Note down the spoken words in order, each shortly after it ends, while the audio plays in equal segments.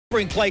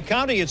In Clay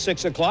County at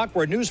 6 o'clock,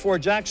 where News 4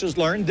 Jax has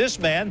learned this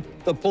man,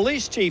 the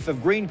police chief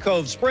of Green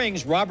Cove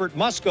Springs, Robert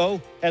Musco,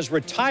 has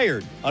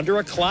retired under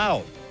a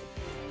cloud.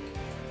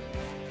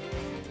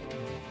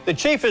 The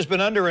chief has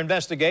been under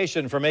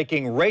investigation for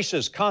making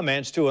racist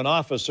comments to an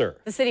officer.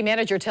 The city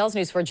manager tells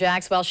News 4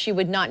 Jax while she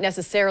would not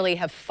necessarily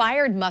have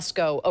fired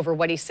Musco over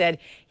what he said,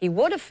 he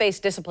would have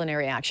faced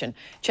disciplinary action.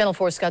 Channel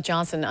 4's Scott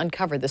Johnson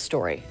uncovered the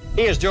story.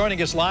 He is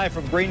joining us live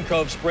from Green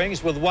Cove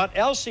Springs with what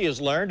else he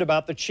has learned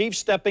about the chief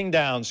stepping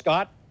down.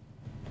 Scott?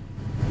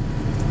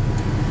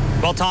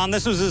 Well, Tom,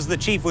 this was as the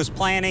chief was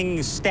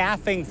planning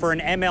staffing for an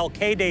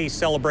MLK Day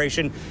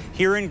celebration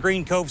here in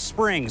Green Cove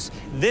Springs.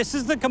 This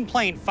is the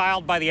complaint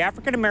filed by the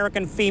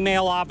African-American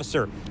female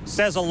officer.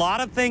 Says a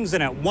lot of things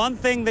in it. One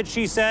thing that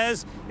she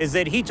says is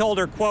that he told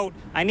her, quote,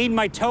 "I need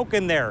my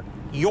token there.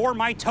 You're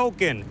my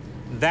token."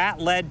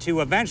 That led to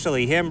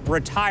eventually him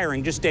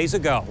retiring just days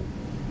ago.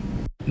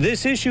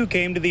 This issue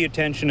came to the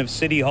attention of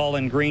City Hall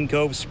in Green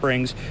Cove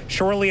Springs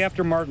shortly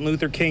after Martin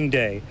Luther King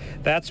Day.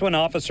 That's when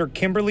Officer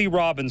Kimberly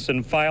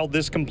Robinson filed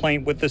this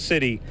complaint with the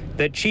city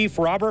that Chief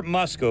Robert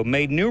Musco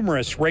made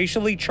numerous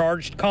racially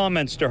charged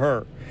comments to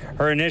her.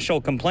 Her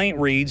initial complaint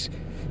reads,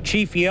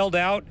 "Chief yelled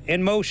out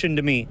and motioned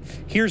to me,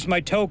 'Here's my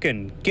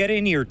token. Get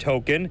in your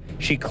token.'"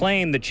 She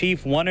claimed the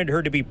chief wanted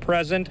her to be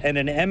present at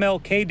an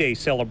MLK Day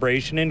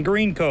celebration in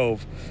Green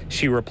Cove.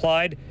 She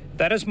replied,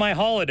 "That is my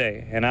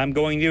holiday, and I'm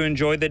going to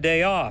enjoy the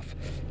day off."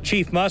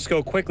 Chief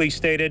Musco quickly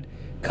stated,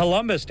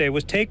 "Columbus Day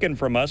was taken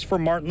from us for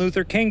Martin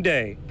Luther King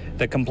Day."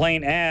 The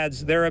complaint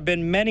adds, "There have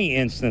been many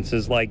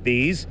instances like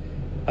these.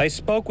 I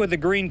spoke with the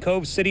Green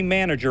Cove city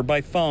manager by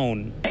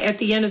phone." At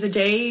the end of the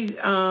day,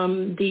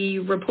 the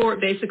report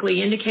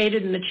basically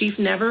indicated, and the chief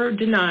never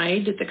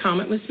denied, that the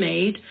comment was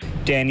made.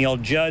 Danielle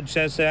Judge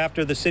says that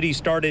after the city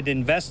started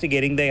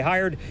investigating, they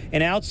hired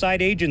an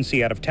outside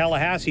agency out of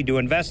Tallahassee to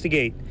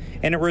investigate,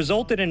 and it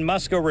resulted in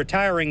Musco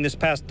retiring this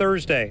past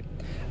Thursday.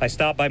 I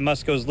stopped by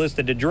Musco's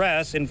listed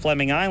address in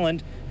Fleming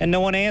Island, and no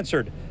one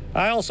answered.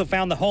 I also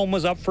found the home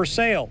was up for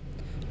sale.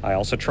 I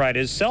also tried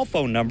his cell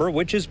phone number,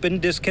 which has been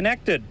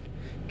disconnected.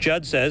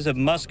 Judd says if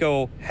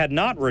Musco had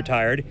not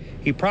retired,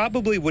 he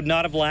probably would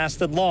not have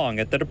lasted long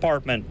at the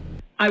department.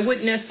 I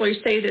wouldn't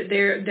necessarily say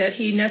that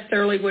he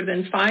necessarily would have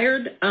been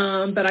fired,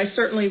 but I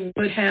certainly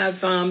would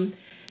have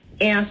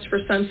asked for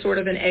some sort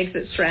of an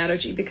exit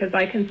strategy, because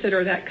I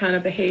consider that kind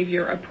of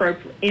behavior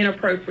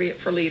inappropriate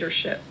for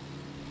leadership.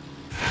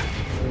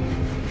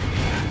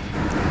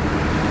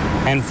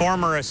 And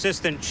former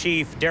Assistant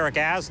Chief Derek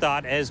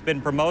Asdot has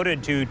been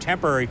promoted to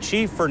temporary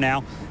chief for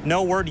now.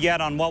 No word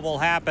yet on what will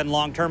happen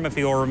long term if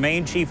he will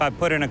remain chief. I've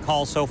put in a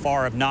call so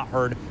far, have not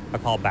heard a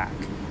call back.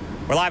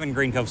 We're live in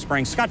Green Cove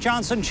Springs. Scott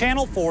Johnson,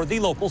 Channel 4, the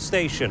local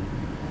station.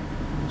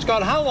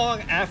 Scott, how long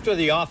after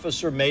the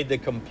officer made the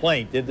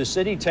complaint did the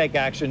city take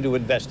action to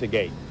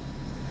investigate?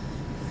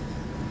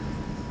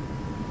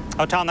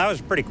 Oh, Tom, that was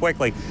pretty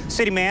quickly.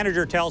 City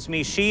manager tells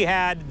me she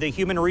had the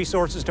Human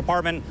Resources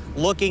Department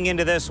looking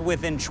into this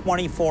within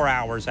 24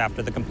 hours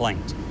after the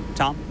complaint.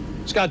 Tom?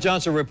 Scott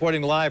Johnson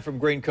reporting live from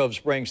Green Cove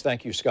Springs.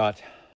 Thank you, Scott.